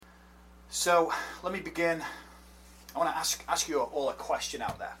So let me begin. I want to ask you all a question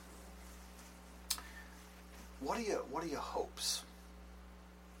out there. What are your hopes?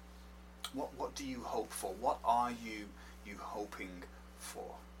 What do you hope for? What are you hoping for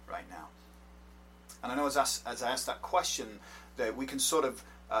right now? And I know as I ask that question, that we can sort of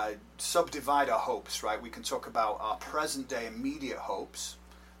subdivide our hopes, right? We can talk about our present day immediate hopes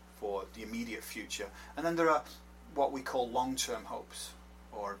for the immediate future, and then there are what we call long-term hopes,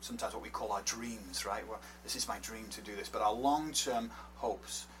 or sometimes what we call our dreams, right? Well, this is my dream to do this, but our long-term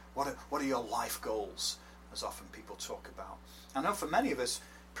hopes. What are your life goals, as often people talk about? I know for many of us,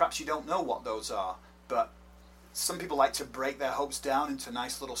 perhaps you don't know what those are, but some people like to break their hopes down into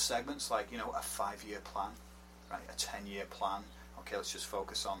nice little segments, like, a 5-year plan, right? A 10-year plan. Okay, let's just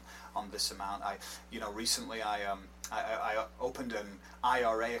focus on this amount. Recently I opened an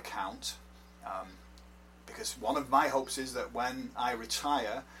IRA account because one of my hopes is that when I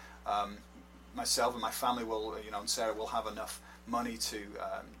retire, myself and my family will, and Sarah will have enough money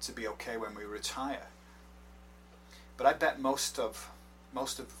to be okay when we retire. But I bet most of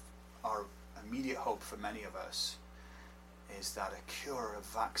our immediate hope for many of us is that a cure, a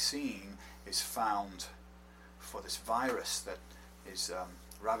vaccine is found for this virus that is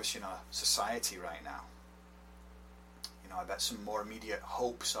ravishing our society right now. I bet some more immediate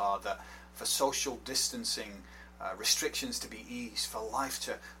hopes are that for social distancing restrictions to be eased, for life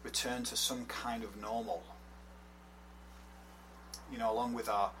to return to some kind of normal. Along with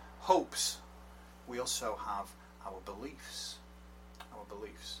our hopes, we also have our beliefs.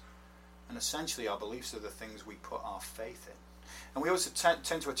 And essentially our beliefs are the things we put our faith in. And we also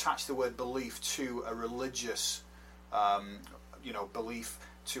tend to attach the word belief to a religious, belief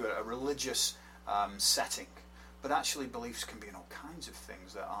to a religious setting. But actually beliefs can be in all kinds of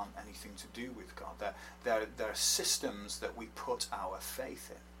things that aren't anything to do with God. They're systems that we put our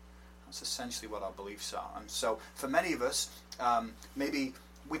faith in. That's essentially what our beliefs are. And so for many of us, maybe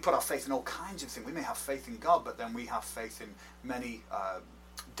we put our faith in all kinds of things. We may have faith in God, but then we have faith in many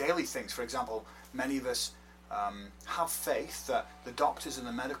daily things. For example, many of us have faith that the doctors and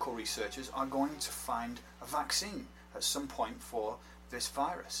the medical researchers are going to find a vaccine at some point for this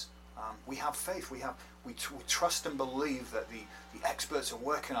virus. We have faith. We trust and believe that the experts are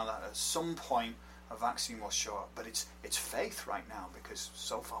working on that. At some point, a vaccine will show up. But it's faith right now, because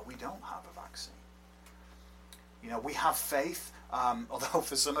so far we don't have a vaccine. We have faith, although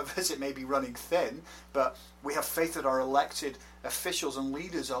for some of us it may be running thin, but we have faith that our elected officials and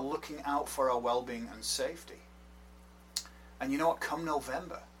leaders are looking out for our well-being and safety. And you know what? Come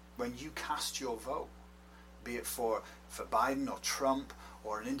November, when you cast your vote, be it for Biden or Trump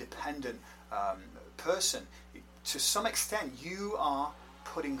or an independent person, to some extent you are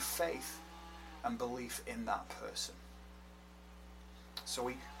putting faith and belief in that person. So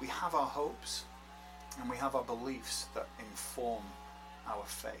we have our hopes and we have our beliefs that inform our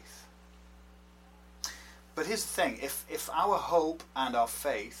faith. But here's the thing, if our hope and our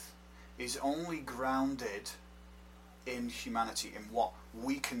faith is only grounded in humanity, in what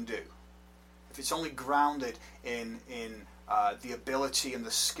we can do, if it's only grounded in the ability and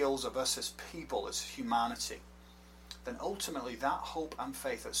the skills of us as people, as humanity, then ultimately that hope and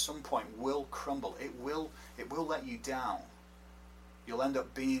faith at some point will crumble. It will let you down. You'll end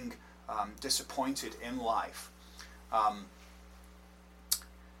up being disappointed in life. But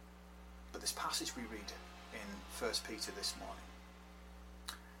this passage we read in 1 Peter this morning,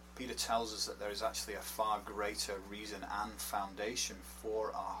 Peter tells us that there is actually a far greater reason and foundation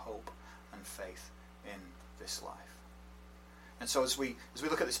for our hope and faith in this life. And so as we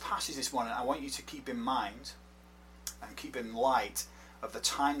look at this passage this morning, I want you to keep in mind and keep in light of the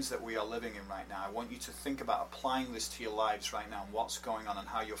times that we are living in right now. I want you to think about applying this to your lives right now and what's going on and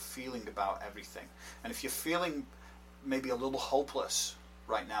how you're feeling about everything. And if you're feeling maybe a little hopeless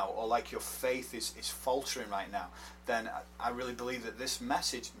right now, or like your faith is faltering right now, then I really believe that this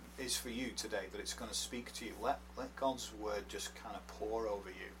message is for you today, that it's going to speak to you. Let God's word just kind of pour over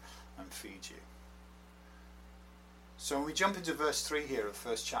you and feed you. So when we jump into verse 3 here of the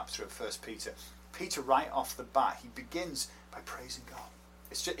first chapter of 1 Peter, Peter right off the bat, he begins by praising God.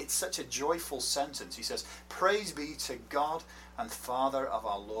 It's such a joyful sentence. He says, "Praise be to God and Father of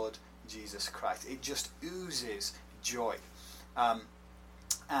our Lord Jesus Christ." It just oozes joy.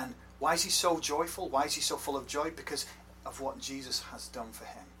 And why is he so joyful? Why is he so full of joy? Because of what Jesus has done for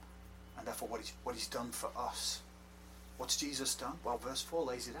him, and therefore what he's done for us. What's Jesus done? Well, verse 4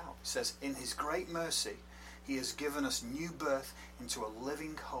 lays it out. It says, "In his great mercy, he has given us new birth into a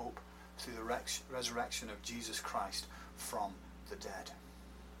living hope through the resurrection of Jesus Christ from the dead."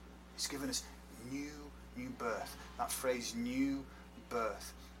 He's given us new birth. That phrase, new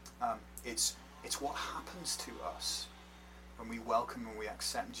birth, It's what happens to us when we welcome and we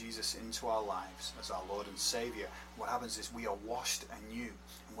accept Jesus into our lives as our Lord and Saviour. What happens is we are washed anew,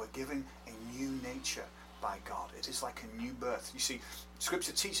 and we're given a new nature by God. It is like a new birth. You see,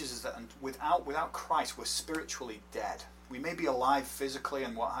 Scripture teaches us that without Christ, we're spiritually dead. We may be alive physically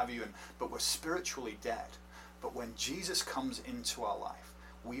and what have you, but we're spiritually dead. But when Jesus comes into our life,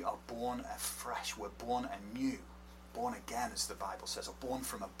 we are born afresh. We're born anew. Born again, as the Bible says, or born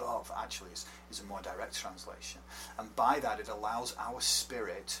from above, actually, is a more direct translation. And by that, it allows our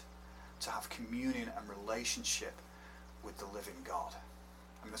spirit to have communion and relationship with the living God.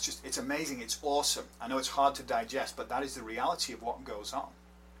 I mean, it's amazing, it's awesome. I know it's hard to digest, but that is the reality of what goes on.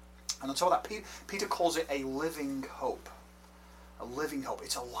 And on top of that, Peter calls it a living hope. A living hope.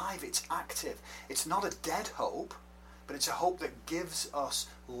 It's alive, it's active. It's not a dead hope, but it's a hope that gives us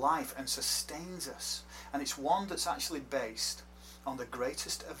life and sustains us. And it's one that's actually based on the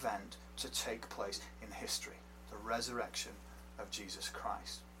greatest event to take place in history, the resurrection of Jesus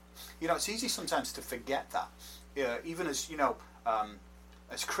Christ. You know, it's easy sometimes to forget that. Even as,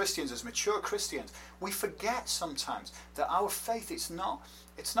 as Christians, as mature Christians, we forget sometimes that our faith, it's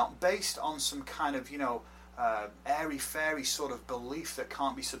not based on some kind of, airy-fairy sort of belief that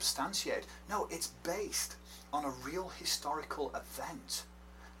can't be substantiated. No, it's based on a real historical event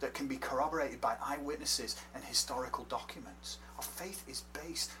that can be corroborated by eyewitnesses and historical documents. Our faith is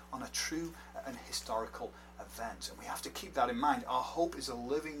based on a true and historical event, and we have to keep that in mind. Our hope is a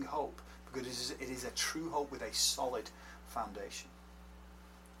living hope because it is a true hope with a solid foundation.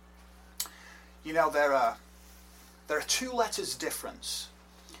 You know, there are 2 letters difference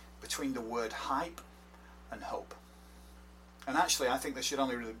between the word hype and hope. And actually, I think there should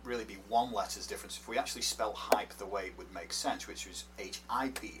only really be 1 letter's difference if we actually spell hype the way it would make sense, which is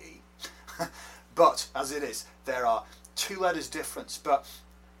H-I-P-E. But, as it is, there are 2 letters difference. But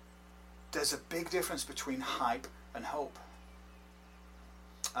there's a big difference between hype and hope.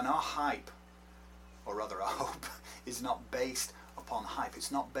 And our hype, or rather our hope, is not based upon hype.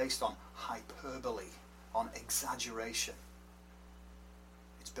 It's not based on hyperbole, on exaggeration.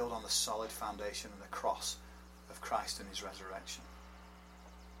 It's built on the solid foundation and the cross of Christ and his resurrection.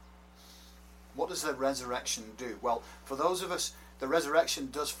 What does the resurrection do? Well, for those of us, the resurrection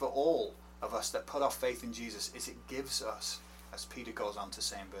does for all of us that put our faith in Jesus is it gives us, as Peter goes on to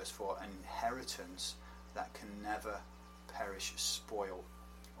say in verse 4, an inheritance that can never perish, spoil,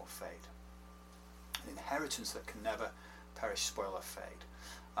 or fade. An inheritance that can never perish, spoil, or fade.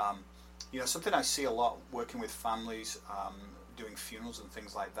 Something I see a lot working with families, doing funerals and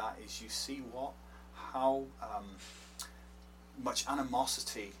things like that, is you see how much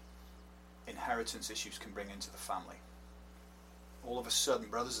animosity inheritance issues can bring into the family. All of a sudden,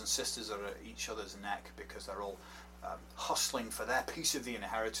 brothers and sisters are at each other's neck because they're all hustling for their piece of the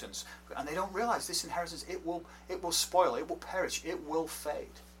inheritance, and they don't realize this inheritance, it will spoil, it will perish, it will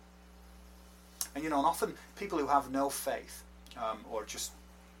fade. And and often people who have no faith or just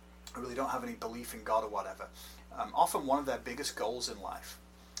really don't have any belief in God or whatever, often one of their biggest goals in life,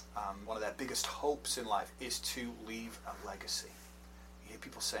 one of their biggest hopes in life is to leave a legacy. You hear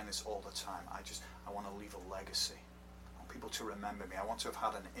people saying this all the time. I want to leave a legacy. I want people to remember me. I want to have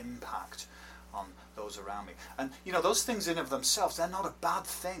had an impact on those around me. And those things in of themselves, they're not a bad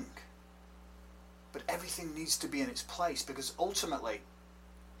thing. But everything needs to be in its place, because ultimately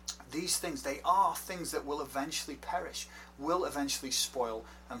these things, they are things that will eventually perish, will eventually spoil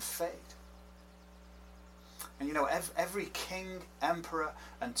and fade. And every king, emperor,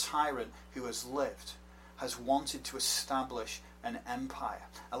 and tyrant who has lived has wanted to establish an empire,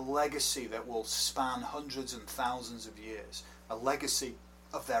 a legacy that will span hundreds and thousands of years, a legacy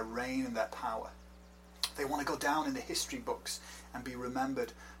of their reign and their power. They want to go down in the history books and be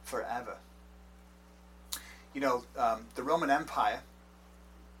remembered forever. The Roman Empire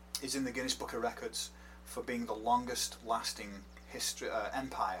is in the Guinness Book of Records for being the longest lasting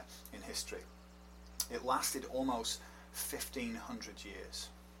empire in history. It lasted almost 1,500 years.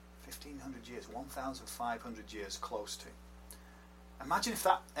 1,500 years, 1,500 years close to. Imagine if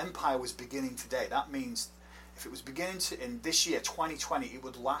that empire was beginning today. That means if it was beginning in this year, 2020, it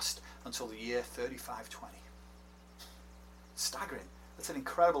would last until the year 3520. Staggering. That's an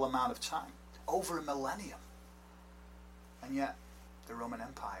incredible amount of time. Over a millennium. And yet, the Roman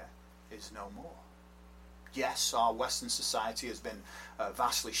Empire is no more. Yes, our Western society has been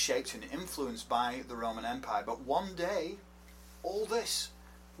vastly shaped and influenced by the Roman Empire, but one day, all this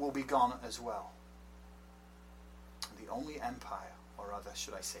will be gone as well. The only empire, or rather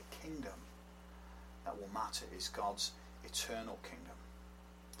should I say kingdom, that will matter is God's eternal kingdom.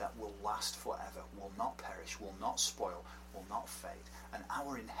 that will last forever, will not perish, will not spoil, will not fade. And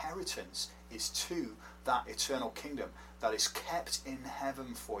our inheritance is to that eternal kingdom that is kept in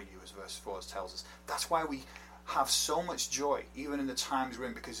heaven for you, as verse 4 tells us. That's why we have so much joy, even in the times we're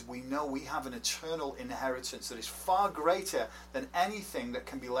in, because we know we have an eternal inheritance that is far greater than anything that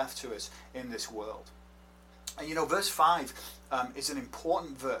can be left to us in this world. And you know, verse 5 is an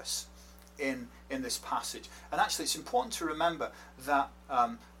important verse in this passage. And actually, it's important to remember that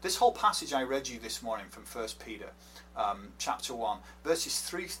this whole passage I read you this morning from 1 Peter chapter 1, verses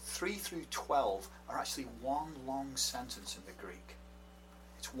 3 through 12 are actually one long sentence in the Greek.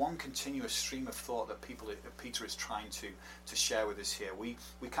 It's one continuous stream of thought that Peter is trying to share with us here. We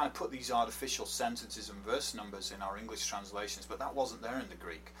kind of put these artificial sentences and verse numbers in our English translations, but that wasn't there in the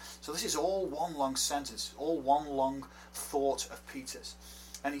Greek. So this is all one long sentence, all one long thought of Peter's.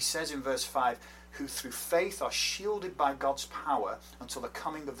 And he says in verse 5, who through faith are shielded by God's power until the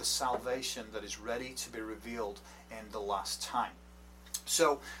coming of the salvation that is ready to be revealed in the last time.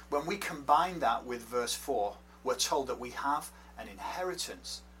 So when we combine that with verse 4, we're told that we have an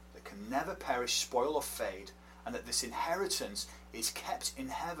inheritance that can never perish, spoil or fade, and that this inheritance is kept in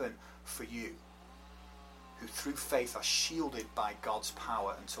heaven for you, who through faith are shielded by God's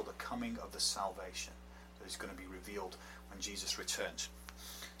power until the coming of the salvation that is going to be revealed when Jesus returns.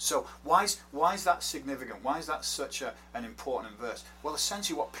 So why is that significant? Why is that such an important verse? Well,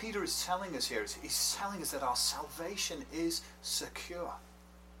 essentially what Peter is telling us here is he's telling us that our salvation is secure.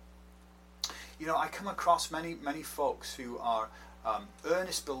 You know, I come across many folks who are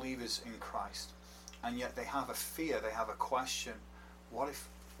earnest believers in Christ, and yet they have a fear, they have a question. What if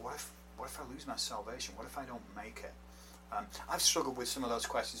I lose my salvation? What if I don't make it? I've struggled with some of those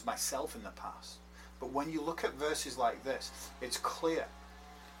questions myself in the past. But when you look at verses like this, it's clear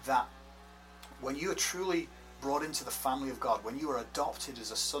that when you are truly brought into the family of God, when you are adopted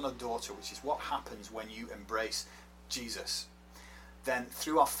as a son or daughter, which is what happens when you embrace Jesus, then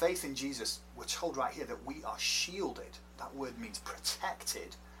through our faith in Jesus, we're told right here that we are shielded. That word means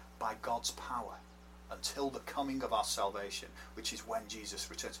protected by God's power until the coming of our salvation, which is when Jesus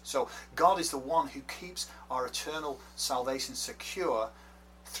returns. So God is the one who keeps our eternal salvation secure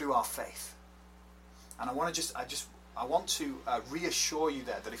through our faith. And I want to reassure you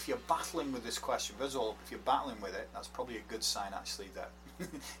there that if you're battling with this question, first of all, if you're battling with it, that's probably a good sign actually that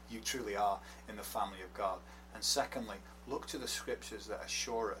you truly are in the family of God. And secondly, look to the scriptures that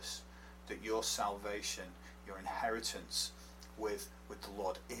assure us that your salvation, your inheritance with the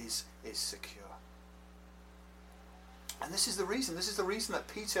Lord is secure. And this is the reason that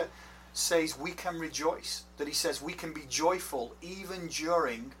Peter says we can rejoice, that he says we can be joyful even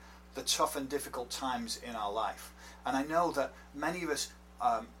during the tough and difficult times in our life. And I know that many of us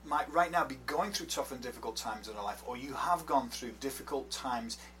might right now be going through tough and difficult times in our life, or you have gone through difficult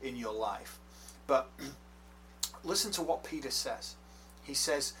times in your life. But listen to what Peter says. He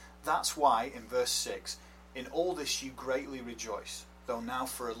says, that's why, in verse 6, in all this you greatly rejoice, though now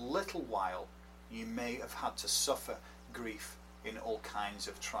for a little while you may have had to suffer grief in all kinds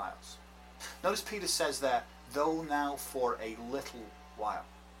of trials. Notice Peter says there, though now for a little while.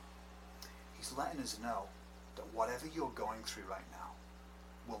 He's letting us know that whatever you're going through right now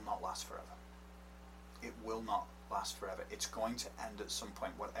will not last forever. It will not last forever. It's going to end at some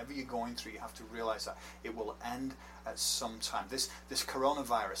point. Whatever you're going through, you have to realize that it will end at some time. This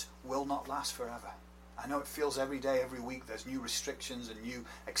coronavirus will not last forever. I know it feels every day, every week, there's new restrictions and new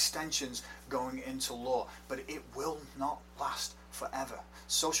extensions going into law, but it will not last forever.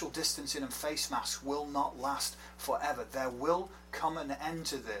 Social distancing and face masks will not last forever. There will come an end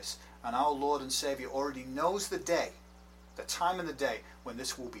to this, and our Lord and Savior already knows the day, the time and the day when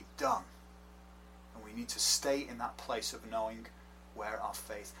this will be done. And we need to stay in that place of knowing where our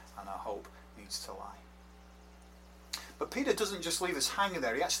faith and our hope needs to lie. But Peter doesn't just leave us hanging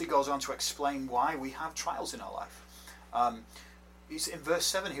there. He actually goes on to explain why we have trials in our life. He's in verse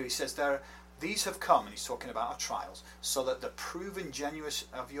 7 here, he says, these have come, and he's talking about our trials, so that the proven genuineness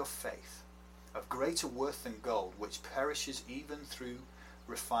of your faith, of greater worth than gold, which perishes even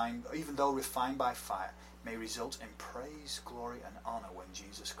though refined by fire, may result in praise, glory, and honor when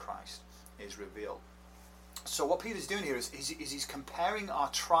Jesus Christ is revealed. So what Peter's doing here is he's comparing our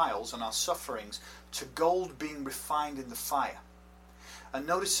trials and our sufferings to gold being refined in the fire. And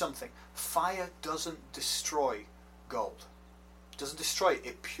notice something, fire doesn't destroy gold. It doesn't destroy it,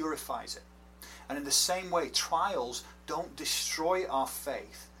 it purifies it. And in the same way, trials don't destroy our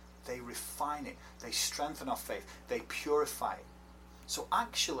faith, they refine it, they strengthen our faith, they purify it. So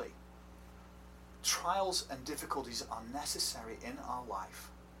actually, trials and difficulties are necessary in our life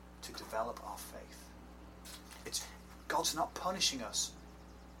to develop our faith. God's not punishing us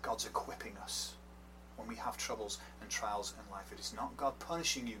God's equipping us. When we have troubles and trials in life, it is not God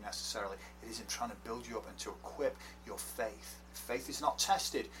punishing you necessarily. It is in trying to build you up and to equip your faith. If faith is not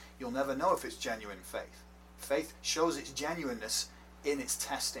tested, you'll never know if it's genuine faith. Faith shows its genuineness in its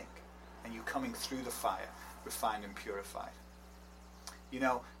testing, and you coming through the fire, refined and purified. You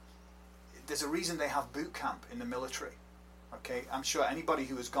know, there's a reason they have boot camp in the military. Okay, I'm sure anybody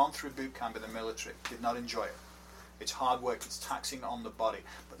who has gone through boot camp in the military did not enjoy it. It's hard work, it's taxing on the body.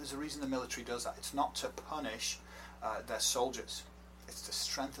 But there's a reason the military does that. It's not to punish their soldiers. It's to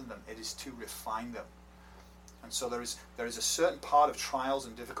strengthen them. It is to refine them. And so there is a certain part of trials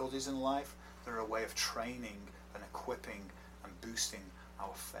and difficulties in life that are a way of training and equipping and boosting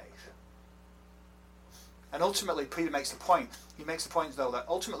our faith. And ultimately, Peter makes the point. He makes the point, though, that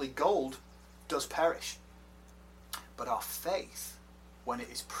ultimately gold does perish. But our faith, when it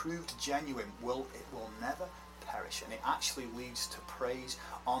is proved genuine, it will never perish, and it actually leads to praise,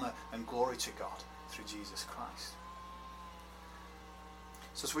 honor, and glory to God through Jesus Christ.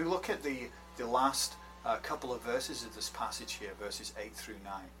 So as we look at the last couple of verses of this passage here, verses 8 through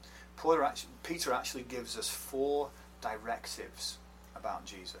 9, Peter actually gives us 4 directives about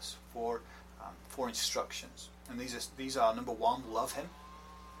Jesus, 4 instructions. And these are number 1, love him.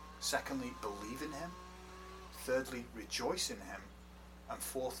 Secondly, believe in him. Thirdly, rejoice in him. And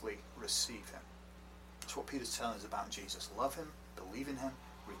fourthly, receive him. That's what Peter's telling us about Jesus. Love him, believe in him,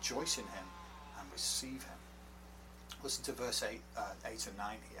 rejoice in him, and receive him. Listen to verse 8 and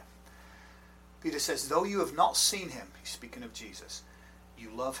 9 here. Peter says, though you have not seen him, he's speaking of Jesus, you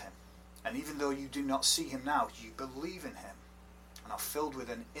love him. And even though you do not see him now, you believe in him and are filled with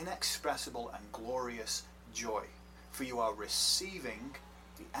an inexpressible and glorious joy. For you are receiving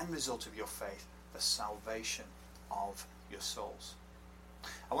the end result of your faith, the salvation of your souls.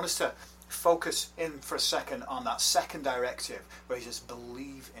 I want us to focus in for a second on that second directive where he says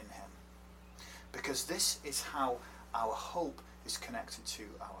believe in him, because this is how our hope is connected to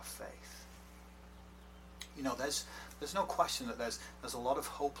our faith. You know, there's no question that there's a lot of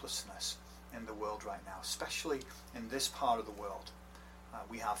hopelessness in the world right now, especially in this part of the world.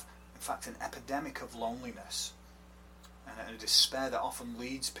 We have, in fact, an epidemic of loneliness and a despair that often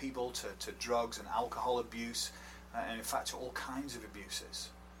leads people to drugs and alcohol abuse, and in fact to all kinds of abuses.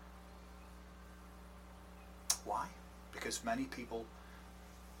 Why? Because many people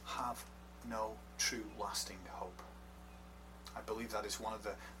have no true lasting hope. I believe that is one of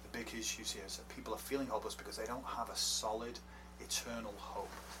the big issues here, is that people are feeling hopeless because they don't have a solid, eternal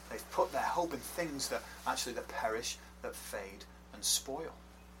hope. They've put their hope in things that perish, that fade and spoil.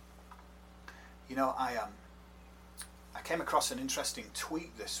 You know, I came across an interesting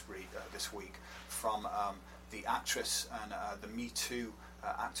tweet this week from the actress and the Me Too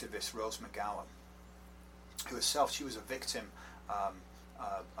activist Rose McGowan, who herself, she was a victim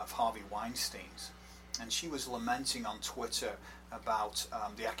of Harvey Weinstein's, and she was lamenting on Twitter about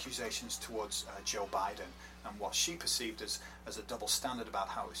the accusations towards Joe Biden and what she perceived as a double standard about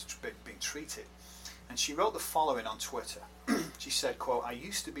how it was being treated. And she wrote the following on Twitter. She said, quote, I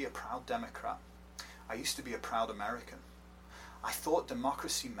used to be a proud Democrat. I used to be a proud American. I thought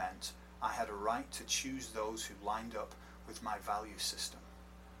democracy meant I had a right to choose those who lined up with my value system.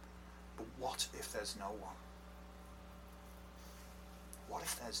 But what if there's no one? What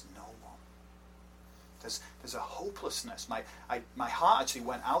if there's no one? There's a hopelessness. My heart actually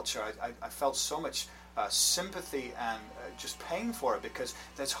went out to her. I felt so much sympathy and just pain for her, because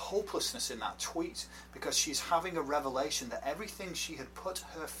there's hopelessness in that tweet, because she's having a revelation that everything she had put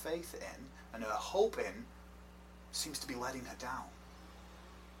her faith in and her hope in seems to be letting her down.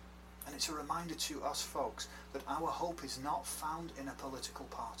 And it's a reminder to us folks that our hope is not found in a political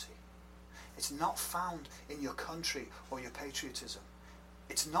party. It's not found in your country or your patriotism.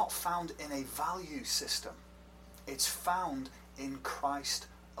 It's not found in a value system. It's found in Christ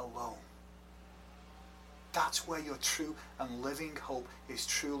alone. That's where your true and living hope is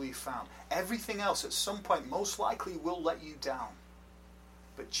truly found. Everything else at some point most likely will let you down.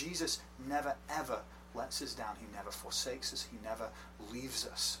 But Jesus never ever lets us down. He never forsakes us. He never leaves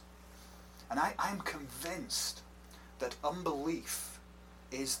us. And I'm convinced that unbelief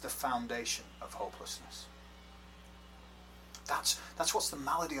is the foundation of hopelessness. That's what's the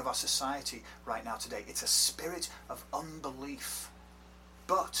malady of our society right now today. It's a spirit of unbelief.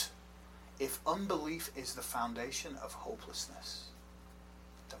 But if unbelief is the foundation of hopelessness,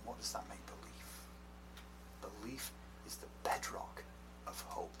 then what does that make belief? Belief is the bedrock of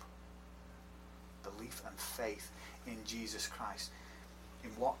hope. Belief and faith in Jesus Christ, in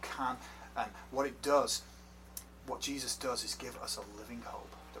what can and what it does. What Jesus does is give us a living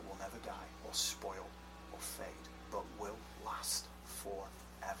hope that will never die or spoil or fade, but will last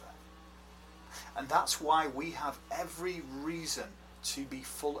forever. And that's why we have every reason to be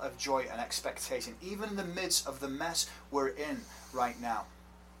full of joy and expectation, even in the midst of the mess we're in right now.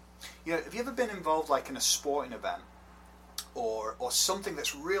 You know, have you ever been involved like in a sporting event or something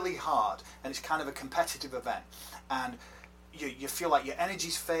that's really hard and it's kind of a competitive event, and you feel like your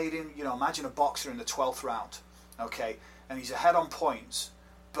energy's fading? You know, imagine a boxer in the 12th round, okay, and he's ahead on points,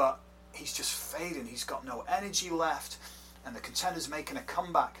 but he's just fading. He's got no energy left, and the contender's making a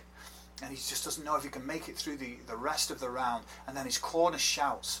comeback, and he just doesn't know if he can make it through the rest of the round. And then his corner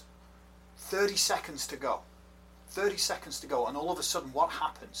shouts, 30 seconds to go. 30 seconds to go. And all of a sudden, what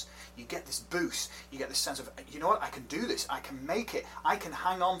happens? You get this boost. You get this sense of, you know what, I can do this. I can make it. I can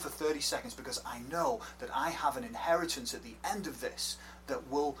hang on for 30 seconds because I know that I have an inheritance at the end of this that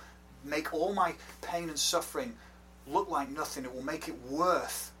will make all my pain and suffering look like nothing. It will make it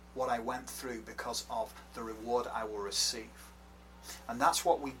worth what I went through because of the reward I will receive. And that's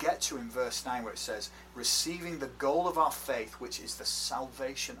what we get to in verse 9, where it says, receiving the goal of our faith, which is the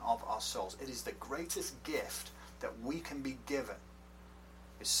salvation of our souls. It is the greatest gift that we can be given,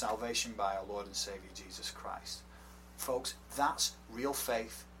 is salvation by our Lord and Savior Jesus Christ. Folks, that's real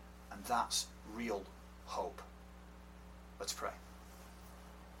faith, and that's real hope. Let's pray.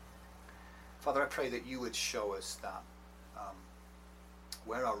 Father, I pray that you would show us that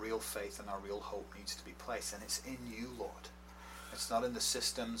where our real faith and our real hope needs to be placed, and it's in you, Lord. It's not in the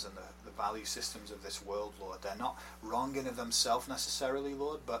systems and the value systems of this world, Lord. They're not wrong in of themselves necessarily,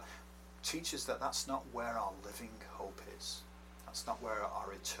 Lord, but teach us that that's not where our living hope is. That's not where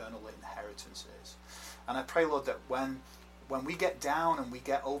our eternal inheritance is. And I pray, Lord, that when we get down and we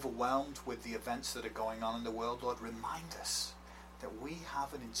get overwhelmed with the events that are going on in the world, Lord, remind us that we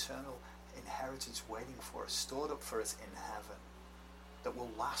have an eternal inheritance waiting for us, stored up for us in heaven, that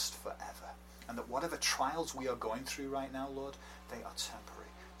will last forever. And that whatever trials we are going through right now, Lord, they are temporary.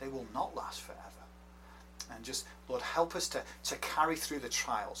 They will not last forever. And just, Lord, help us to carry through the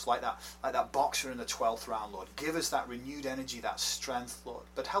trials like that boxer in the 12th round, Lord. Give us that renewed energy, that strength, Lord.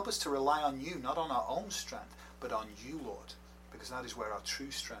 But help us to rely on you, not on our own strength, but on you, Lord, because that is where our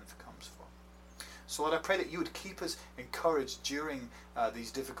true strength comes from. So, Lord, I pray that you would keep us encouraged during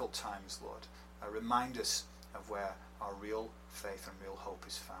these difficult times, Lord. Remind us of where our real faith and real hope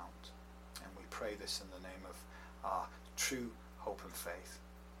is found. And we pray this in the name of our true hope and faith,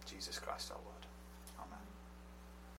 Jesus Christ our Lord. Amen.